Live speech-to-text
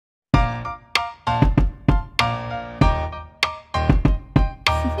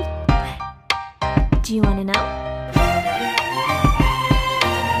Do you want to know?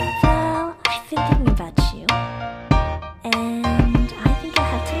 Well, I've been thinking about you, and I think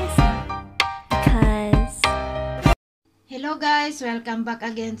you'll have to listen, because... Hello guys! Welcome back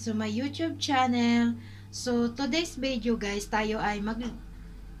again to my YouTube channel. So, today's video guys, tayo ay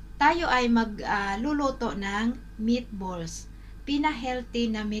magluluto ng meatballs.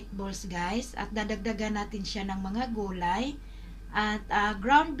 Pina-healthy na meatballs guys. At dadagdagan natin siya ng mga gulay. At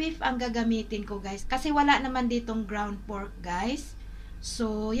ground beef ang gagamitin ko guys. Kasi wala naman ditong ground pork guys.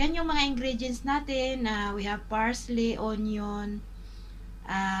 So, yan yung mga ingredients natin. We have parsley, onion,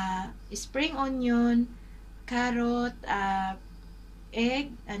 spring onion, carrot,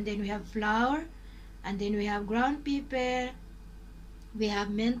 egg, and then we have flour, and then we have ground pepper, we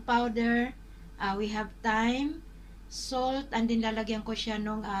have mint powder, we have thyme, salt, and then lalagyan ko siya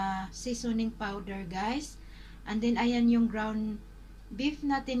nung seasoning powder guys. And then ayan yung ground beef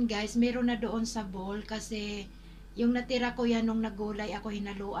natin guys, meron na doon sa bowl kasi yung natira ko yan nung nagulay ako,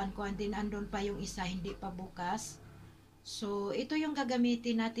 hinaluan ko, and then andun pa yung isa hindi pa bukas. So ito yung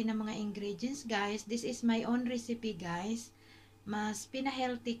gagamitin natin ng mga ingredients guys. This is my own recipe guys. Mas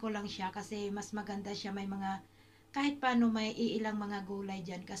pina-healthy ko lang siya kasi mas maganda siya, may mga kahit paano may iilang mga gulay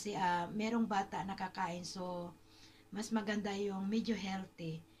dyan kasi merong bata nakakain, so mas maganda yung medyo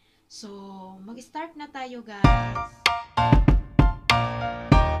healthy. So mag-start na tayo guys.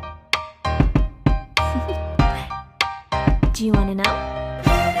 Do you want to know?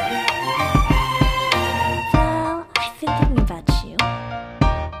 Well, I've been thinking about you,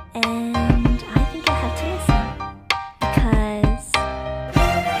 and I think you'll have to listen, because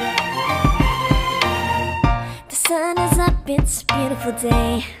the sun is up, it's a beautiful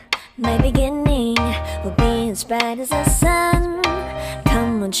day. My beginning will be as bright as the sun.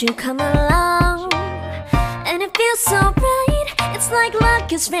 Come, won't you come along? And it feels so bright, it's like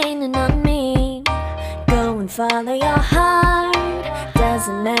luck is raining on me. Go and follow your heart,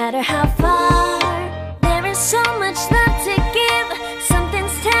 doesn't matter how far. There is so much love to give,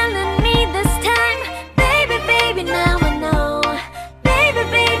 something's telling me this time. Baby, baby, now I know. Baby,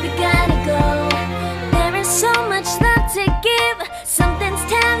 baby, gotta go. There is so much love to give, something's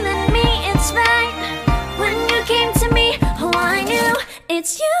telling me it's right. When you came to me, oh I knew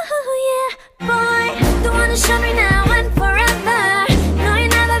it's you, yeah, boy. The one who showed me now and forever. No,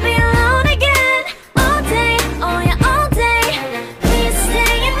 you'll never be alone again. All day, oh yeah, all day. Please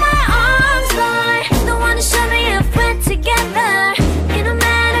stay in my arms, boy. The one who showed me if we're together. It don't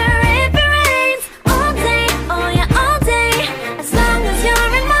matter if it rains. All day, oh yeah, all day. As long as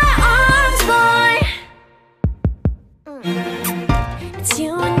you're in my arms, boy. It's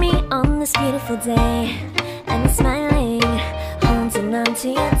you and me on this beautiful day, and it's smiling, holding on to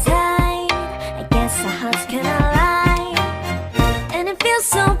you tight. I guess our hearts cannot lie, and it feels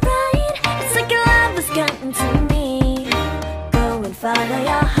so bright. It's like your love has gotten to me. Go and follow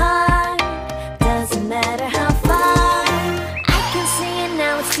your heart, doesn't matter how far. I can see it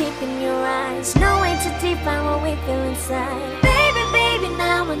now, it's deep in your eyes. No way to define what we feel inside. Baby, baby,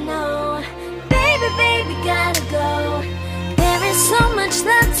 now I know. Baby, baby, gotta go. There is so much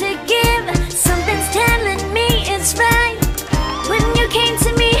love to give, something's telling me it's right. When you came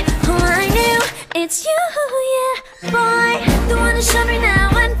to me, oh I knew it's you, yeah, boy. The one who showed me now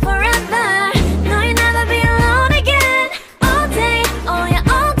and forever. No, you'll never be alone again. All day, oh yeah,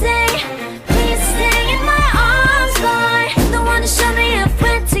 all day. Please stay in my arms, boy. The one who showed me if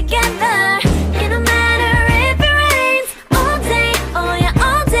we're together. It don't matter if it rains. All day, oh yeah,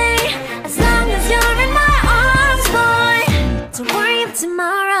 all day. As long as you're in my arms, boy. Don't worry about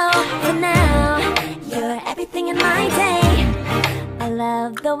tomorrow. For now, you're everything in my day. I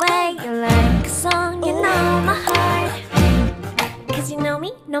love the way you like a song, you know my heart. Cause you know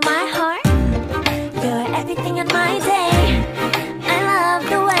me, know my heart. You're everything in my day. I love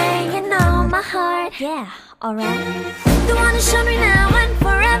the way you know my heart. Yeah, alright. The one who showed me now and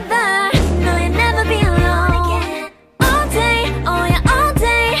forever. No, you'll never be alone again. All day, oh yeah, all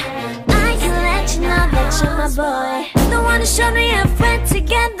day. I can let you know that you're my boy. The one who showed me if we're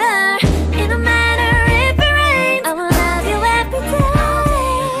together. It don't matter if it rains. I will love you every day.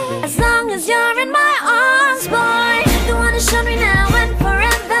 As long as you're in my arms, boy. The one who showed me now and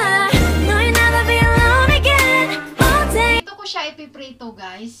forever. No, you'll never be alone again. All day. Ito ko siya ipiprito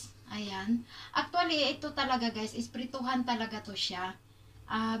guys. Ayan. Actually, ito talaga guys, isprituhan talaga to siya.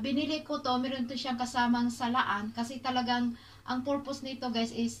 Binili ko to, meron to siyang kasamang salaan kasi talagang ang purpose nito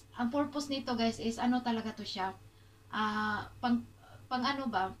guys is ano talaga to siya. Pang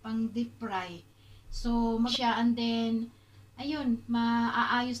ano ba? Pang deep fry. So, siya, and then ayun,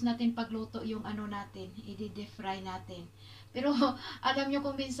 maaayos natin pagluto yung ano natin, i-deep fry natin. Pero alam nyo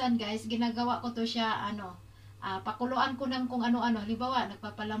kung minsan guys, ginagawa ko to siya pakuluan ko ng kung ano-ano. Halimbawa,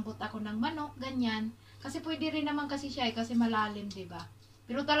 nagpapalambot ako ng manok, ganyan. Kasi pwede rin naman kasi siya kasi malalim, 'di ba?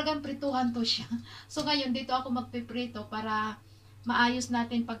 Pero talagang prituhan to siya. So ngayon dito ako magpiprito para maayos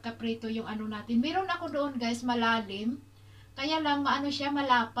natin pagkaprito yung ano natin. Meron ako doon guys, malalim. Kaya lang maano siya,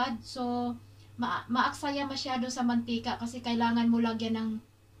 malapad. So maaksaya masyado sa mantika kasi kailangan mo lagyan ng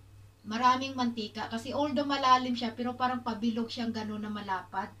maraming mantika. Kasi although malalim siya, pero parang pabilog siyang gano'n na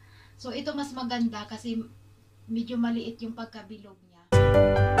malapad. So ito mas maganda kasi medyo maliit yung pagkabilog niya.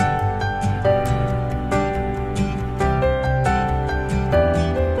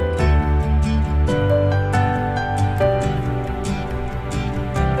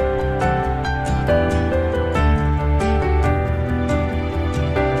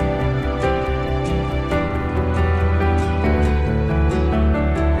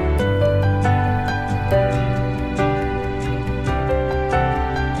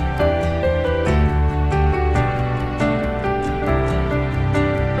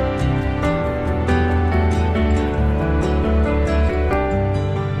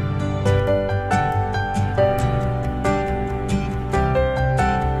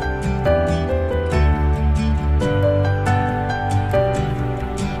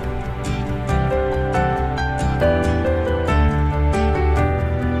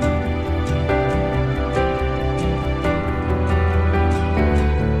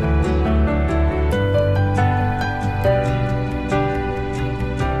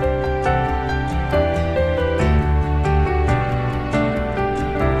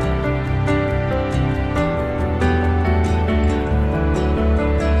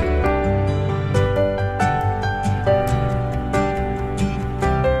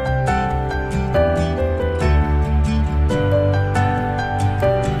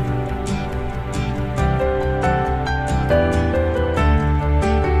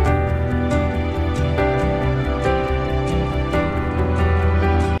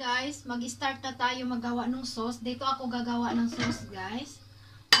 Mag-start na tayo magawa ng sauce. Dito ako gagawa ng sauce, guys.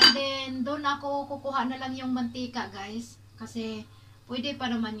 And then, doon ako kukuha na lang yung mantika, guys. Kasi, pwede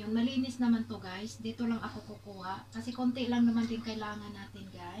pa naman yun. Malinis naman to, guys. Dito lang ako kukuha. Kasi, konti lang naman din kailangan natin,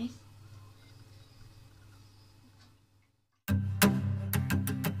 guys.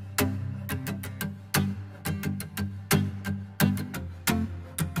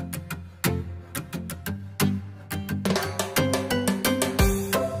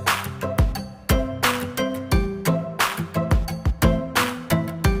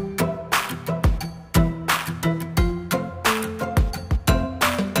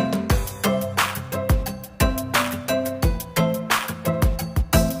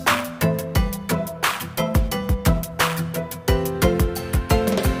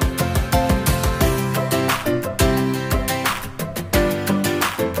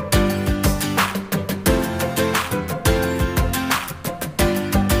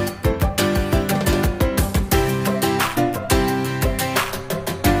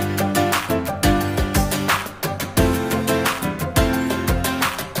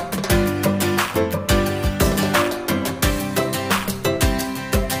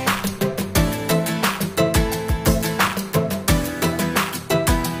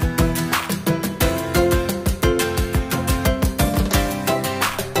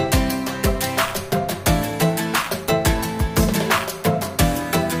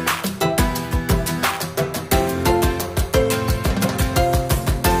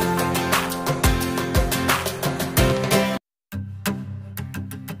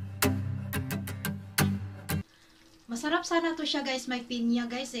 Masarap sana to siya guys, may pinya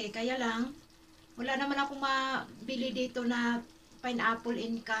guys kaya lang wala naman akong mabili dito na pineapple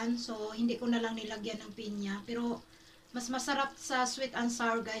in can, so hindi ko na lang nilagyan ng pinya. Pero mas masarap sa sweet and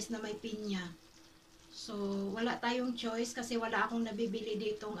sour guys na may pinya. So wala tayong choice kasi wala akong nabibili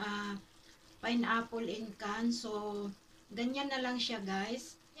ditong pineapple in can, so ganyan na lang siya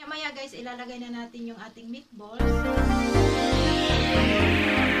guys. Maya guys ilalagay na natin yung ating meatballs.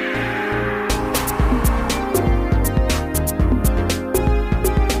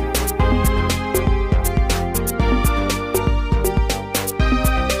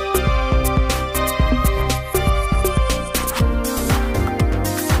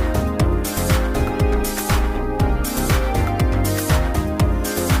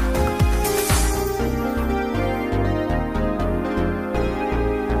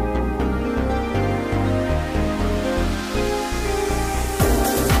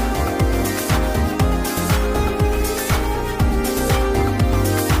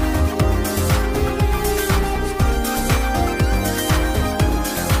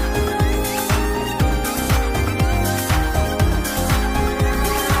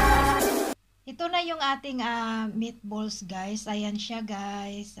 meatballs guys. Ayan siya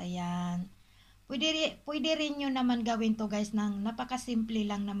guys. Ayan. Pwede rin nyo naman gawin to guys ng napakasimple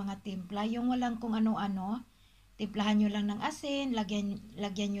lang na mga timpla. Yung walang kung ano-ano. Timplahan nyo lang ng asin. Lagyan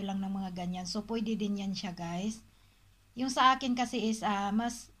nyo lang ng mga ganyan. So pwede din yan siya guys. Yung sa akin kasi is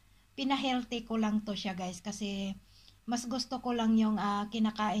mas pina-healthy ko lang to siya guys. Kasi mas gusto ko lang yung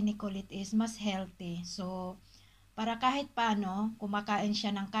kinakain ni Kulit is mas healthy. So para kahit paano kumakain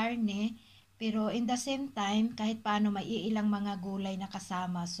siya ng karne, pero in the same time kahit paano may ilang mga gulay na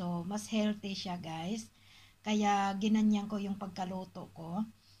kasama, so mas healthy siya guys. Kaya ginanyan ko yung pagkaluto ko,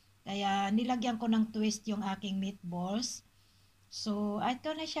 kaya nilagyan ko ng twist yung aking meatballs. So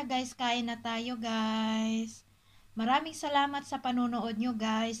ito na siya guys, kain na tayo guys. Maraming salamat sa panonood nyo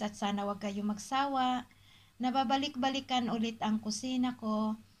guys, at sana wag kayong magsawa. Nababalik-balikan ulit ang kusina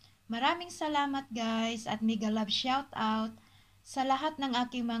ko. Maraming salamat guys, at mega love shout out sa lahat ng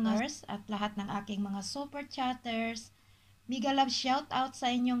aking mga at lahat ng aking mga super chatters. Mega love shout out sa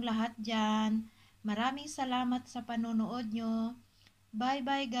inyong lahat dyan. Maraming salamat sa panonood nyo. Bye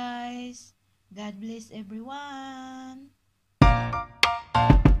bye guys. God bless everyone.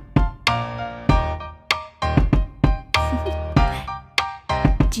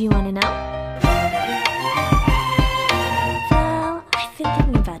 Do you want to know?